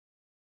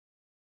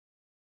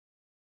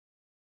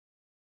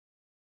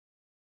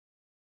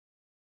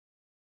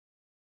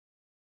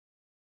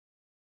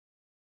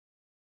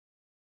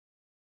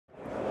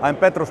I'm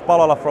Petrus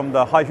Palola from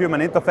the High Human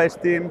Interface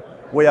team.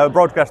 We are a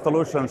Broadcast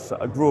Solutions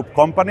group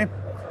company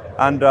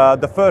and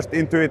the first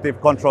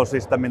intuitive control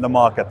system in the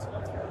market.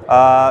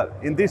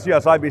 In this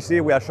year's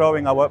IBC, we are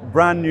showing our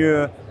brand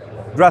new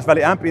Grass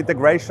Valley AMP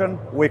integration.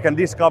 We can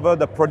discover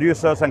the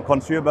producers and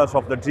consumers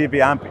of the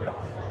GV AMP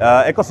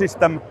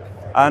ecosystem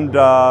and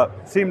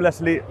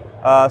seamlessly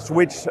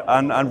switch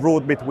and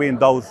route between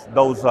those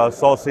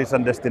sources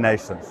and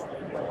destinations.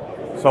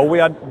 So we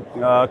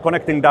are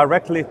connecting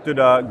directly to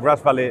the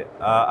Grass Valley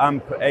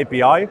AMP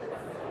API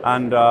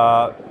and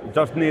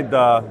just need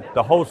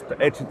the host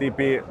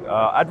HTTP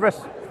address,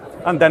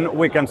 and then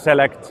we can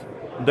select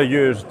the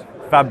used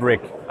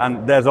fabric,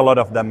 and there's a lot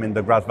of them in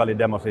the Grass Valley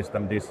demo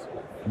system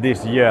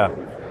this year.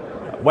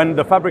 When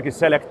the fabric is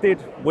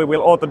selected, we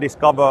will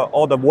auto-discover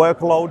all the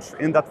workloads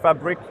in that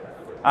fabric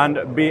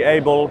and be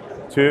able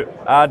to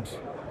add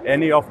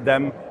any of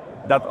them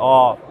that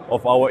are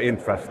of our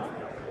interest.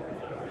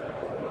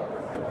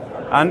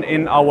 And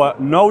in our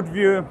node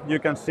view, you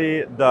can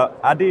see the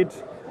added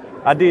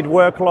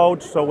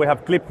workloads. So we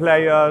have clip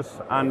layers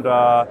and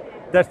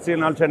test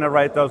signal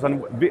generators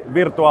and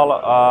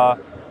virtual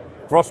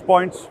cross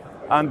points,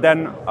 and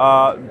then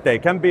they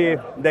can be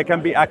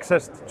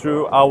accessed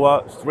through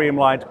our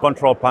streamlined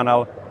control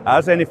panel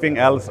as anything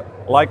else,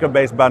 like a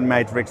baseband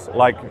matrix,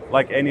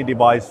 like any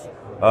device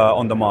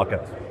on the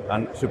market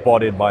and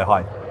supported by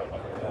High.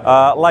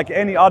 Like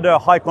any other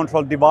high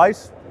control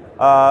device,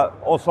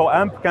 also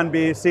AMP can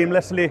be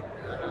seamlessly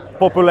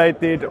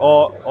populated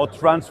or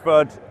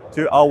transferred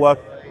to our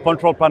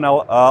control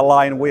panel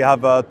line. We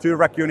have 2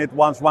 rack unit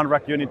ones, 1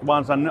 rack unit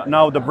ones, and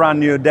now the brand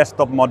new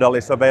desktop model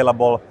is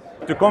available.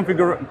 To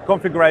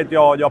configure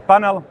your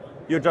panel,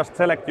 you just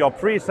select your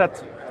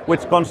preset,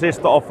 which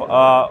consists of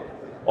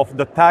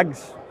the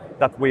tags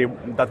that we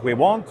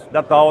want,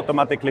 that are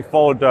automatically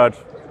folded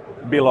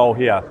below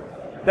here.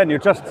 Then you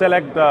just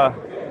select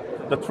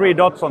the 3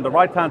 dots on the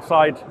right hand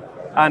side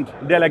and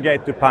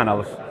delegate to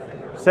panels.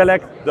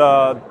 Select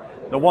the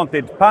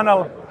wanted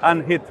panel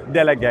and hit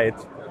delegate.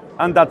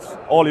 And that's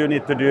all you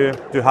need to do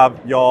to have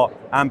your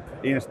AMP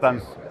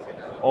instance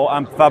or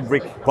AMP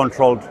fabric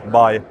controlled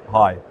by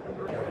High.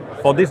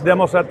 For this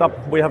demo setup,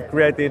 we have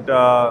created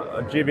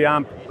a GV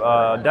AMP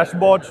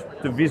dashboard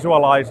to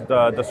visualize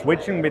the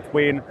switching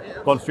between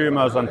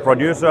consumers and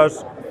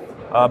producers.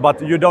 But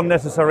you don't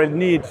necessarily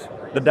need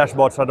the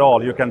dashboards at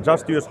all. You can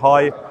just use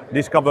High,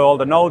 discover all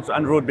the nodes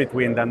and route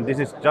between them. This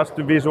is just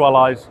to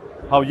visualize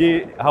how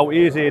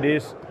easy it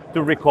is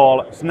to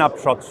recall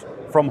snapshots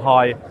from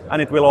High,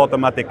 and it will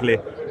automatically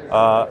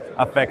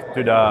affect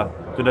to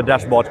the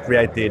dashboard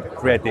created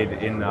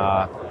in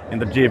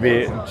the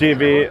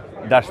GV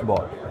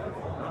dashboard.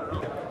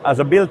 As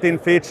a built-in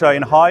feature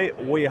in High,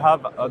 we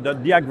have the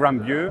diagram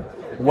view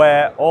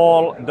where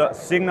all the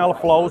signal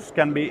flows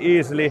can be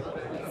easily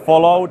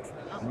followed,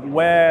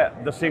 where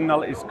the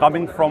signal is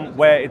coming from,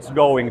 where it's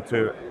going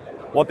to,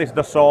 what is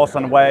the source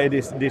and where it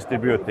is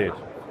distributed.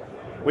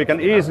 We can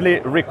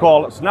easily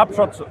recall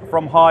snapshots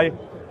from High,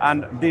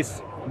 and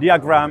this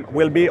diagram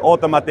will be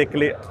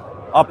automatically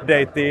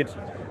updated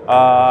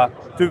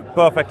to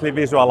perfectly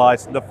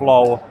visualize the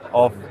flow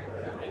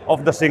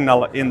of the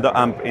signal in the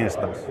AMP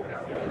instance.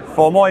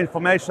 For more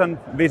information,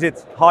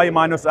 visit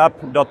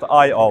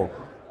high-app.io.